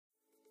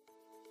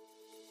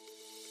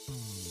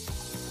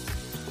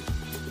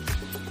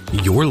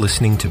You're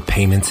listening to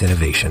Payments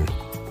Innovation,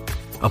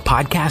 a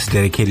podcast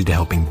dedicated to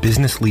helping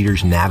business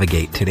leaders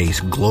navigate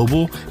today's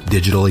global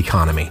digital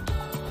economy.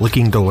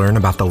 Looking to learn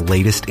about the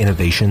latest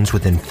innovations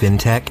within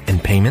fintech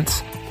and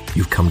payments?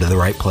 You've come to the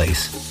right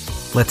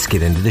place. Let's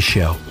get into the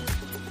show.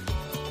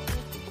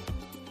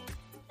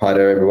 Hi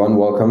there, everyone.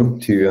 Welcome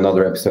to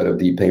another episode of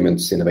the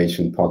Payments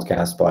Innovation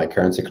Podcast by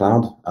Currency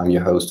Cloud. I'm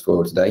your host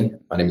for today.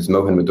 My name is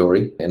Mohan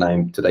Maduri, and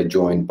I'm today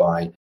joined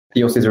by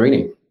Theo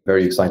Cesarini.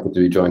 Very excited to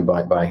be joined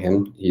by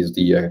him. He's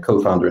the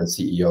co-founder and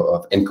CEO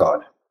of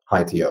InCard.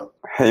 Hi, Theo.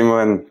 Hey,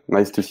 Mohan.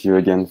 Nice to see you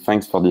again.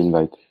 Thanks for the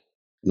invite.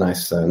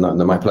 Nice.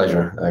 My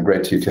pleasure.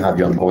 Great to have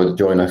you on board.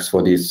 Join us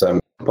for this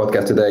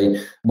podcast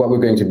today. What we're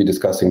going to be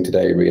discussing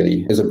today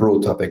really is a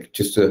broad topic,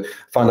 just to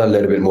find out a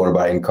little bit more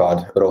about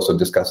InCard, but also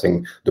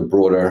discussing the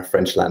broader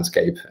French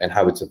landscape and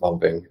how it's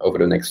evolving over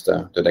the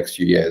next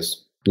few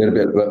years. A little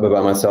bit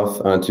about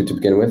myself to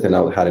begin with, and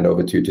I'll hand it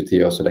over to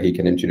Theo so that he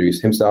can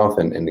introduce himself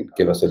and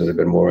give us a little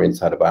bit more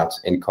insight about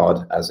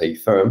InCard as a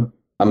firm.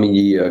 I'm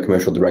the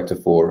commercial director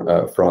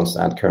for France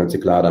at Currency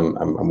Cloud.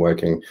 I'm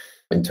working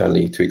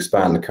internally to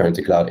expand the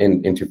Currency Cloud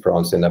into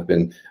France, and I've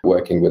been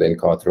working with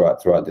InCard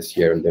throughout this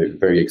year, and they're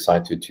very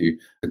excited to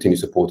continue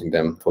supporting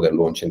them for their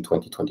launch in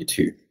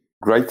 2022.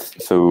 Great.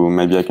 So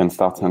maybe I can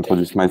start to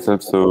introduce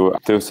myself. So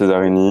Theo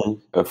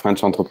Cesarini, a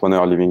French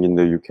entrepreneur living in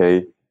the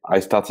UK. I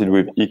started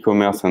with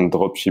e-commerce and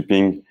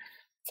dropshipping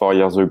 4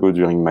 years ago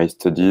during my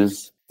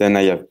studies. Then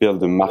I have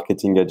built a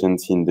marketing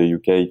agency in the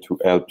UK to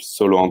help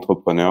solo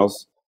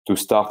entrepreneurs to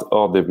start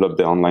or develop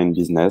their online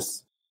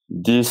business.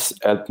 This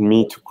helped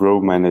me to grow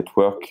my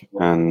network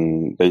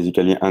and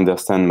basically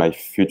understand my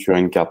future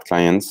InCard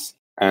clients.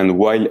 And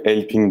while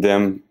helping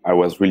them, I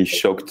was really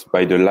shocked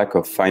by the lack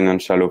of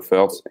financial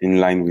offers in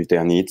line with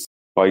their needs.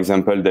 For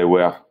example, they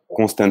were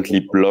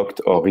constantly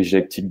blocked or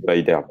rejected by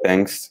their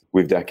banks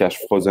with their cash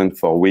frozen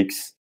for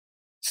weeks,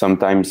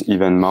 sometimes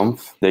even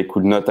months. They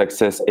could not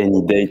access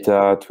any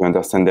data to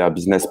understand their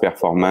business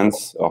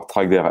performance or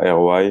track their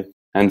ROI.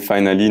 And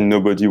finally,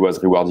 nobody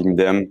was rewarding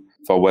them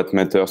for what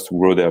matters to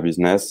grow their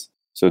business.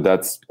 So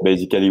that's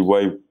basically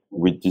why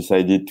we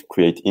decided to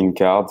create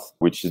InCard,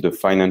 which is the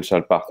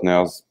financial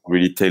partners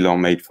really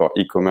tailor-made for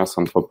e-commerce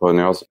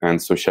entrepreneurs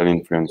and social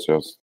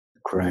influencers.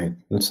 Great.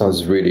 That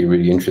sounds really,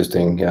 really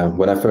interesting. Yeah.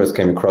 When I first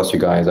came across you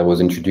guys, I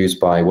was introduced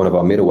by one of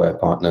our middleware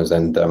partners.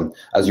 And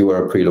as you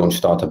were a pre-launch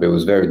startup, it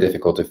was very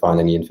difficult to find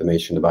any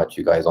information about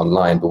you guys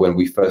online. But when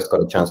we first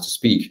got a chance to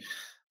speak,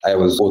 I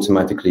was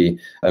automatically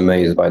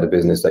amazed by the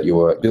business that you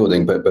were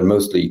building, but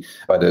mostly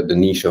by the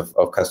niche of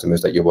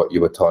customers that you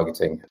were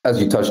targeting.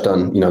 As you touched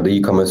on, the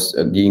e-commerce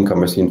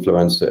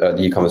influence, the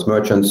e-commerce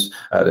merchants,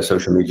 the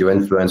social media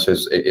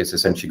influencers is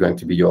essentially going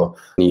to be your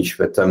niche.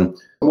 But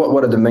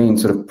what are the main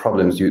sort of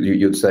problems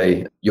you'd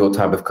say your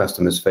type of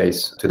customers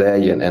face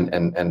today and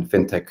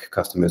fintech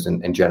customers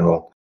in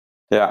general?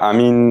 Yeah, I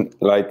mean,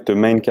 like the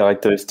main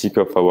characteristic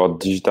of our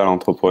digital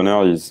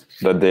entrepreneur is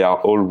that they are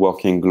all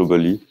working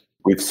globally,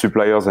 with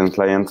suppliers and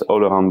clients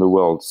all around the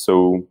world.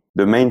 So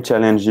the main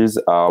challenges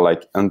are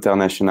like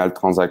international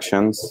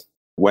transactions.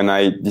 When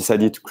I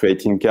decided to create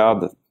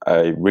InCard,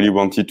 I really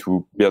wanted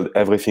to build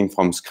everything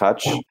from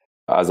scratch,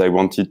 as I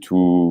wanted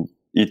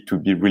it to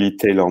be really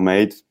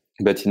tailor-made.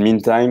 But in the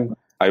meantime,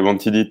 I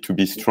wanted it to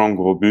be strong,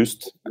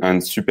 robust,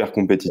 and super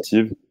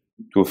competitive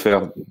to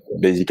offer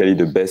basically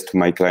the best to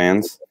my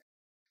clients.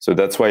 So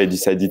that's why I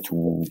decided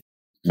to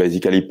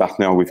basically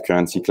partner with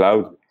Currency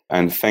Cloud.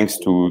 And thanks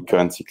to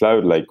Currency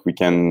Cloud, we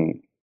can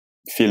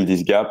fill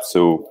this gap,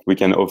 so we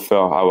can offer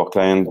our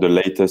clients the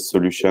latest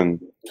solution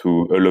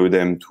to allow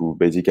them to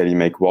basically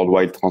make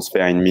worldwide transfer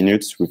in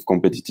minutes with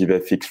competitive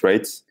FX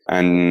rates.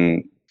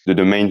 And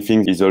the main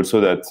thing is also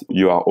that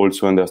you are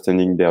also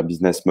understanding their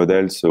business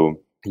model,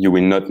 so you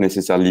will not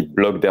necessarily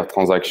block their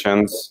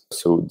transactions.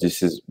 So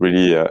this is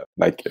really a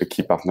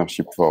key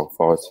partnership for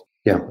us.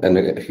 Yeah, and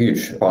a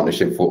huge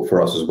partnership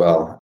for us as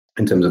well,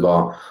 in terms of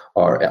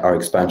our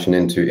expansion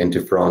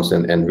into France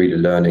and really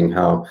learning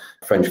how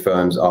French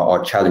firms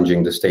are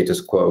challenging the status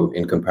quo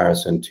in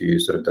comparison to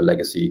sort of the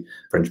legacy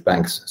French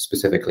banks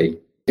specifically.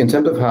 In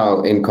terms of how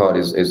InCard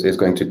is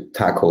going to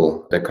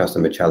tackle the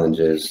customer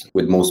challenges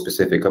with more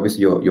specific,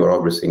 obviously you're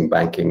overseeing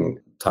banking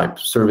type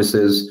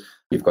services.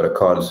 You've got a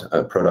card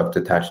product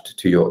attached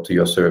to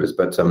your service,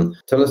 but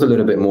tell us a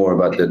little bit more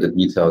about the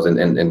details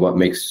and what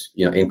makes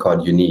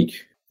InCard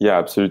unique. Yeah,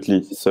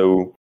 absolutely.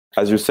 So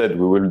as you said,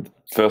 we will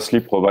firstly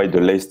provide the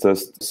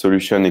latest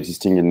solution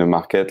existing in the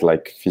market,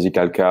 like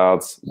physical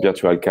cards,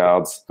 virtual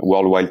cards,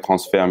 worldwide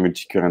transfer,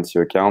 multi-currency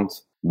account.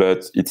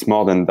 But it's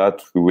more than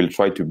that. We will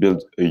try to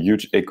build a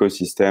huge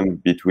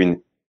ecosystem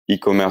between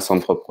e-commerce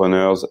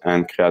entrepreneurs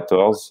and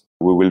creators.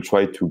 We will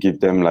try to give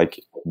them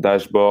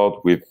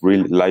dashboard with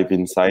real live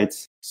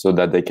insights so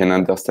that they can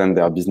understand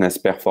their business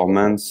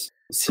performance,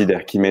 see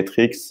their key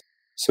metrics.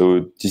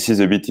 So this is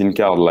a bit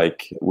InCard,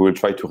 we will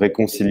try to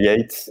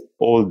reconciliate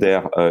all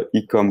their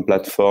e-com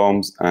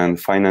platforms and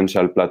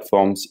financial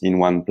platforms in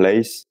one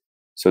place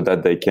so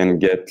that they can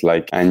get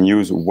and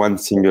use one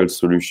single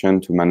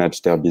solution to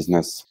manage their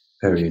business.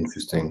 Very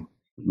interesting.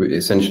 We're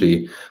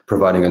essentially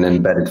providing an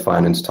embedded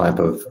finance type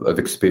of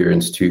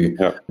experience to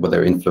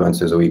whether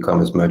influencers or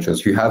e-commerce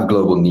merchants who have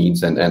global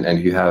needs and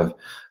who have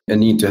a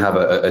need to have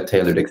a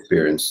tailored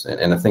experience.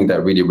 And I think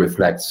that really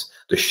reflects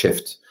the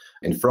shift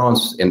in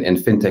France, in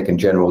fintech in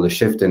general, the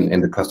shift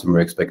in the customer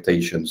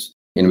expectations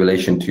in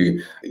relation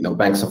to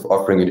banks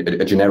offering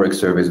a generic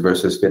service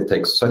versus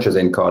fintechs such as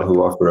Incard,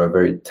 who offer a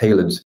very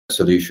tailored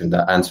solution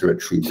that answer a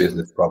true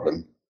business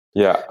problem.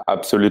 Yeah,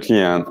 absolutely.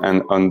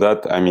 And on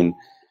that, I mean,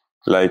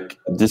 like,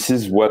 this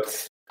is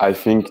what I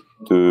think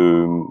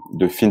the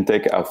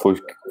fintech are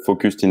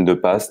focused in the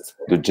past,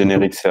 the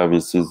generic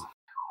services.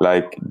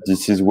 Like,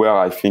 this is where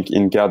I think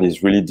Incard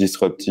is really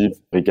disruptive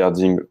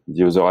regarding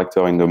the other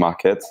actor in the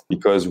market,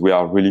 because we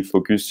are really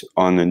focused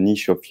on a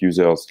niche of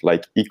users,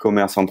 like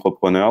e-commerce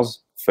entrepreneurs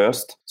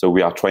first. So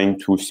we are trying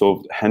to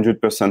solve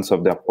 100%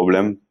 of their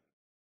problem.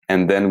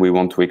 And then we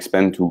want to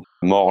expand to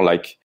more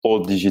like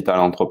all digital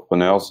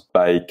entrepreneurs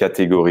by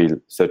category,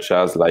 such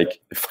as like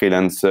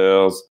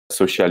freelancers,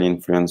 social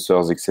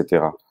influencers,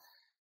 etc.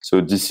 So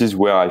this is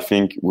where I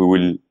think we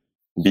will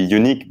be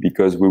unique,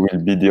 because we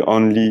will be the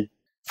only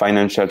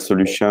financial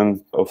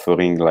solution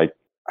offering like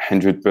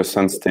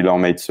 100%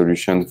 tailor-made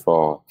solution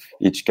for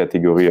each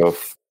category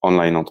of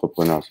online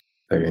entrepreneurs.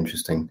 Very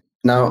interesting.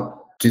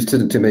 Now, just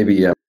to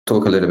maybe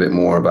talk a little bit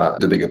more about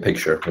the bigger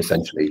picture,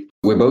 essentially.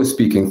 We're both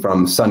speaking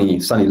from sunny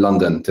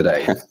London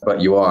today,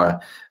 but you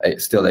are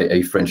still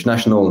a French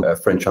national, a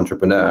French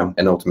entrepreneur,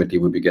 and ultimately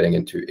we'll be getting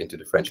into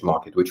the French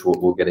market, which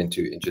we'll get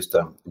into in just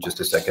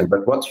a second.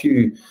 But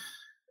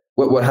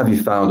what have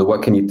you found, or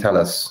what can you tell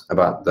us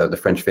about the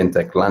French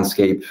fintech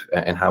landscape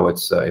and how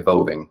it's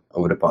evolving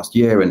over the past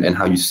year and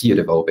how you see it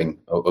evolving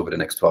over the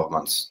next 12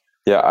 months?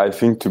 Yeah, I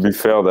think, to be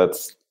fair, that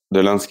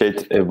the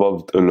landscape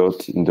evolved a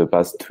lot in the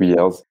past 2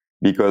 years.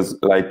 Because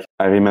like,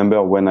 I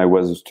remember when I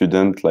was a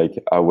student, like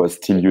I was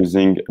still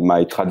using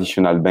my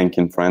traditional bank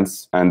in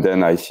France. And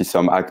then I see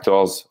some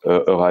actors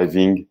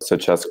arriving,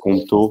 such as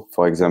Conto,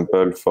 for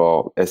example,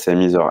 for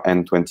SMEs, or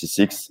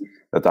N26,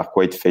 that are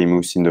quite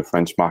famous in the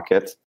French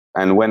market.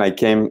 And when I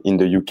came in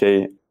the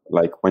UK,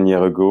 like 1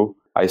 year ago,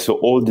 I saw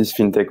all these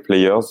fintech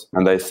players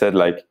and I said,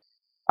 like,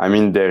 I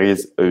mean, there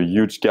is a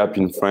huge gap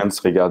in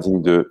France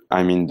regarding the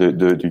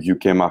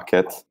UK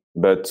market.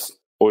 But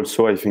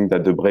also, I think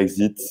that the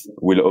Brexit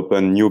will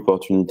open new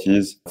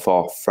opportunities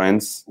for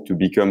France to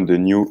become the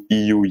new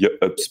EU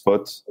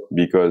HubSpot,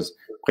 because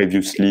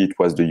previously it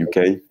was the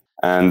UK.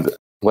 And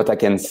what I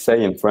can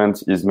say in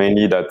France is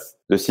mainly that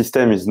the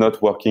system is not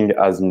working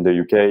as in the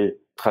UK.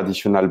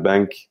 Traditional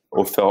bank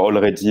offer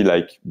already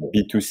like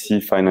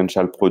B2C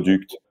financial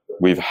product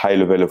with high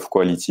level of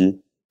quality.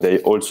 They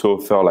also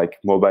offer like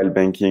mobile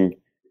banking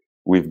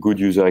with good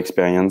user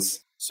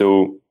experience.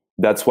 So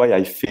that's why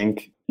I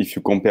think, if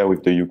you compare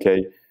with the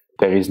UK,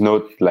 there is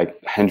not like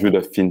hundreds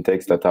of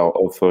fintechs that are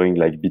offering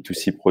like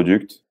B2C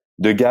product.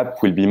 The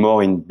gap will be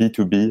more in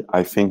B2B,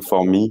 I think,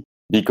 for me,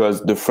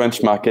 because the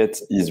French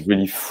market is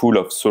really full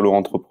of solo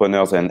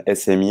entrepreneurs and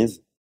SMEs.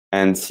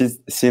 And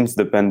since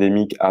the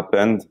pandemic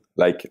happened,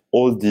 like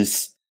all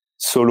these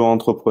solo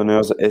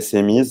entrepreneurs,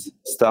 SMEs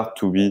start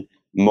to be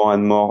more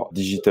and more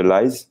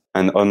digitalized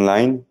and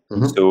online.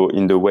 Mm-hmm. So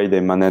in the way they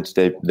manage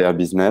their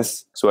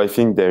business. So I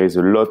think there is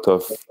a lot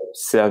of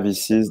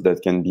services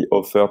that can be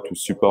offered to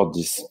support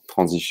this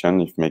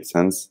transition, if it makes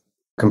sense.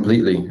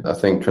 Completely. I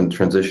think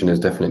transition is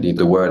definitely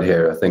the word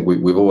here. I think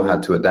we've all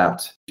had to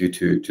adapt due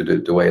to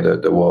the way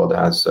that the world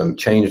has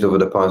changed over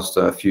the past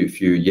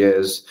few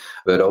years,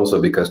 but also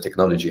because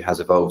technology has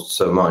evolved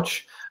so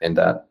much, and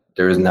that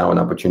there is now an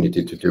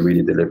opportunity to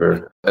really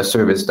deliver a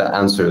service that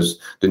answers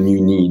the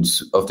new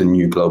needs of the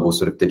new global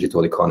sort of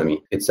digital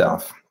economy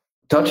itself.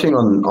 Touching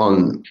on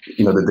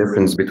the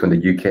difference between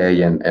the UK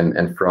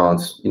and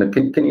France,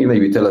 can you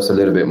maybe tell us a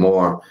little bit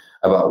more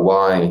about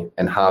why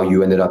and how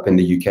you ended up in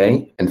the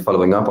UK, and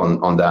following up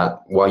on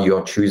that, why you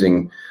are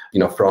choosing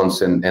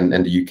France and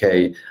the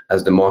UK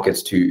as the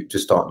markets to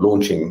start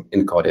launching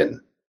Incard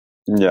in?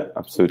 Yeah,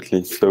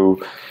 absolutely.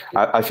 So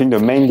I think the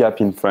main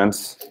gap in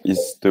France is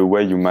the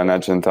way you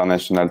manage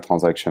international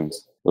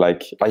transactions.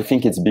 Like, I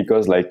think it's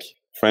because like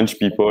French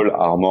people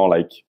are more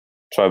like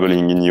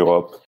traveling in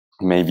Europe,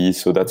 maybe.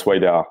 So that's why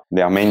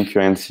their main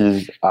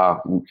currencies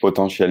are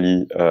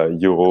potentially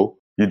euro.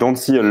 You don't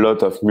see a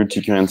lot of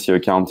multi-currency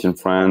accounts in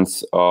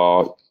France,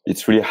 or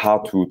it's really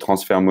hard to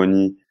transfer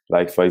money.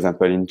 Like, for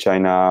example, in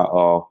China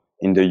or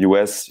in the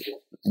US,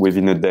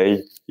 within a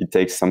day, it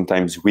takes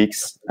sometimes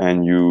weeks,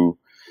 and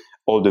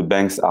all the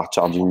banks are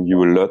charging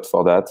you a lot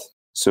for that.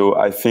 So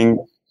I think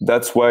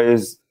that's why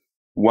is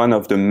one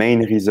of the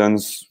main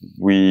reasons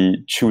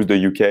we choose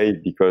the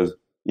UK, because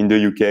in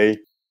the UK,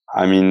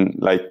 I mean,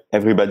 like,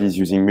 everybody's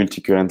using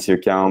multi-currency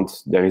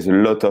accounts. There is a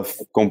lot of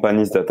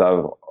companies that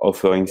are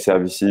offering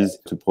services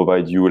to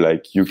provide you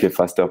like UK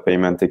faster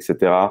payment,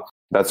 etc.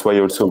 That's why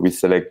also we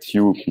select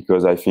you,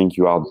 because I think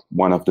you are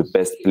one of the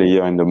best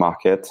players in the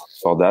market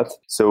for that.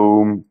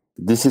 So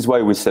This is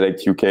why we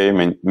select UK,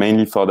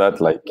 mainly for that.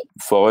 Like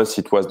for us,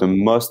 it was the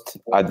most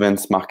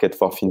advanced market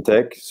for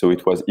fintech. So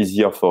it was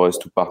easier for us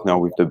to partner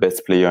with the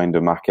best player in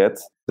the market.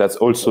 That's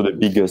also the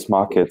biggest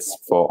markets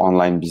for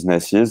online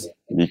businesses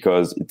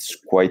because it's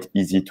quite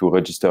easy to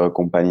register a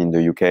company in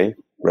the UK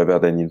rather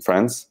than in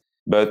France.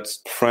 But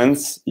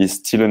France is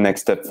still a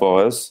next step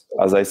for us.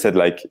 As I said,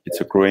 like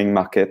it's a growing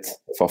market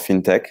for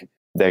fintech.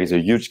 There is a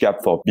huge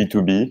gap for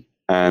B2B.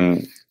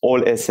 And all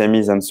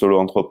SMEs and solo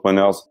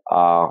entrepreneurs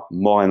are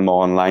more and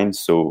more online.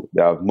 So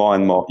they have more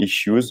and more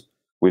issues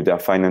with their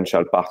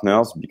financial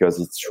partners because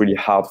it's really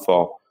hard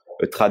for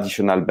a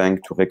traditional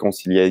bank to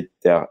reconcile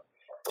their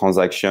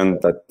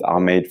transactions that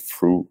are made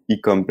through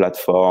e-com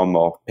platform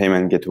or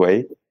payment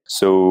gateway.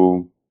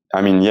 So,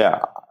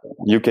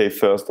 UK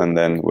first, and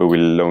then we will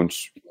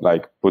launch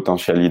like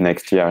potentially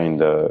next year in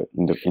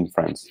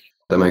France.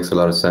 That makes a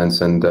lot of sense,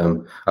 and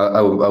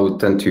I would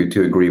tend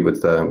to agree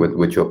with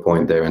your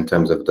point there in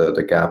terms of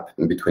the gap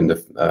between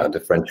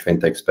the French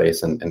fintech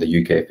space and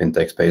the UK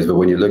fintech space. But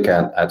when you look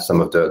at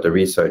some of the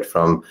research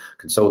from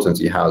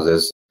consultancy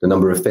houses, the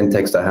number of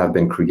fintechs that have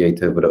been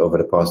created over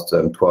the past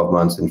 12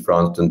 months in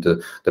France, and the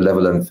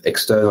level of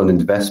external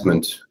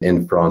investment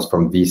in France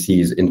from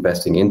VCs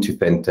investing into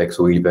fintechs,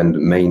 or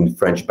even main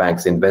French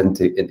banks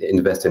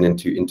investing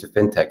into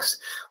fintechs.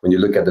 When you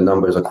look at the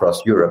numbers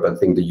across Europe, I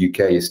think the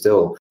UK is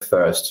still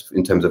first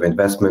in terms of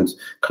investment,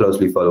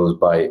 closely followed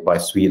by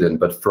Sweden.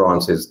 But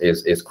France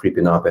is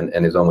creeping up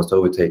and is almost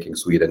overtaking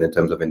Sweden in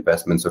terms of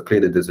investment. So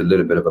clearly there's a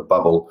little bit of a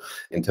bubble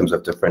in terms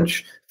of the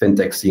French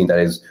fintech scene that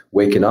is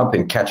waking up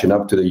and catching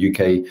up to the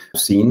UK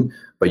scene.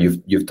 But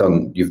you've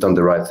done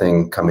the right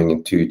thing coming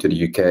into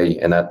the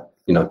UK, and that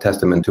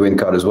testament to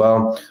Incard as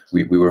well.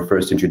 We were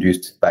first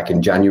introduced back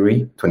in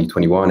January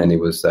 2021, and it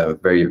was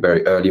very,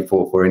 very early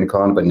for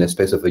Incard. But in the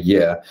space of a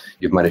year,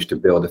 you've managed to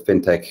build a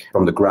fintech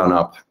from the ground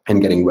up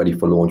and getting ready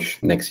for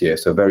launch next year.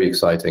 So very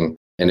exciting,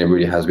 and it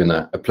really has been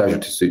a pleasure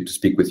to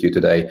speak with you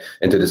today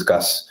and to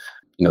discuss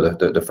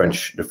the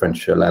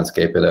French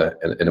landscape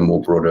at a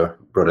more broader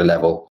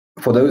level.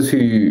 For those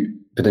who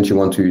potentially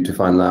want to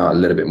find out a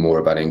little bit more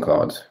about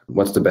Incard,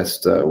 what's the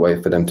best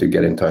way for them to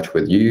get in touch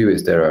with you?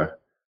 Is there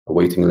a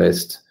waiting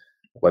list,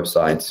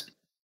 website?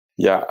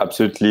 Yeah,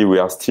 absolutely. We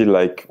are still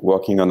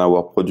working on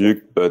our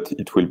product, but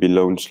it will be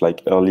launched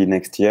early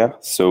next year.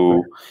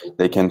 So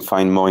they can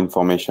find more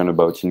information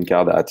about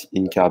Incard at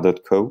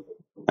incard.co,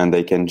 and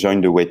they can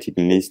join the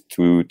waiting list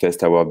to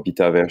test our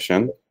beta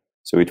version.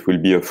 So it will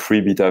be a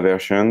free beta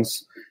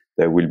versions.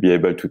 They will be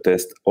able to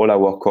test all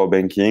our core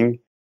banking.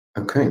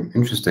 Okay,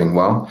 interesting.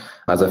 Well,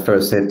 as I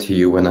first said to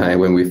you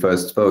when we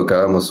first spoke,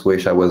 I almost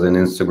wish I was an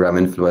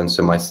Instagram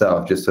influencer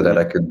myself, just so that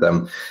I could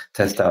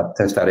test out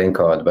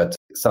Incard. But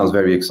it sounds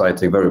very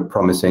exciting, very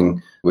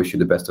promising. Wish you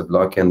the best of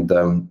luck, and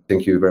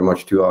thank you very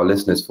much to our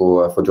listeners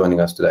for joining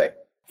us today.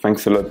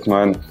 Thanks a lot,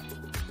 man.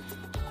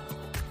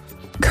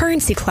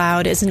 Currency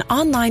Cloud is an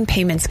online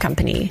payments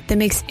company that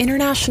makes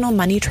international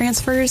money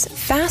transfers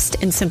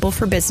fast and simple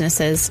for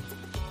businesses.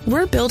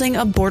 We're building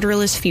a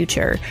borderless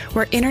future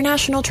where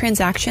international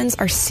transactions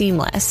are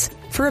seamless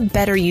for a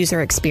better user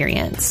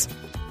experience.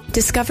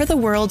 Discover the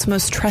world's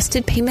most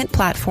trusted payment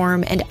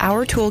platform and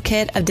our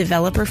toolkit of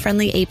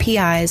developer-friendly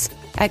APIs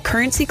at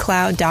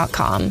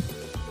currencycloud.com.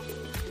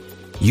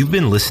 You've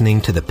been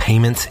listening to the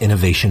Payments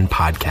Innovation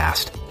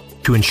Podcast.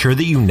 To ensure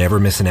that you never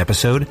miss an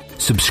episode,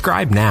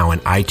 subscribe now in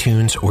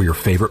iTunes or your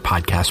favorite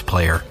podcast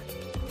player.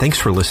 Thanks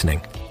for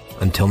listening.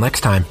 Until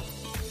next time.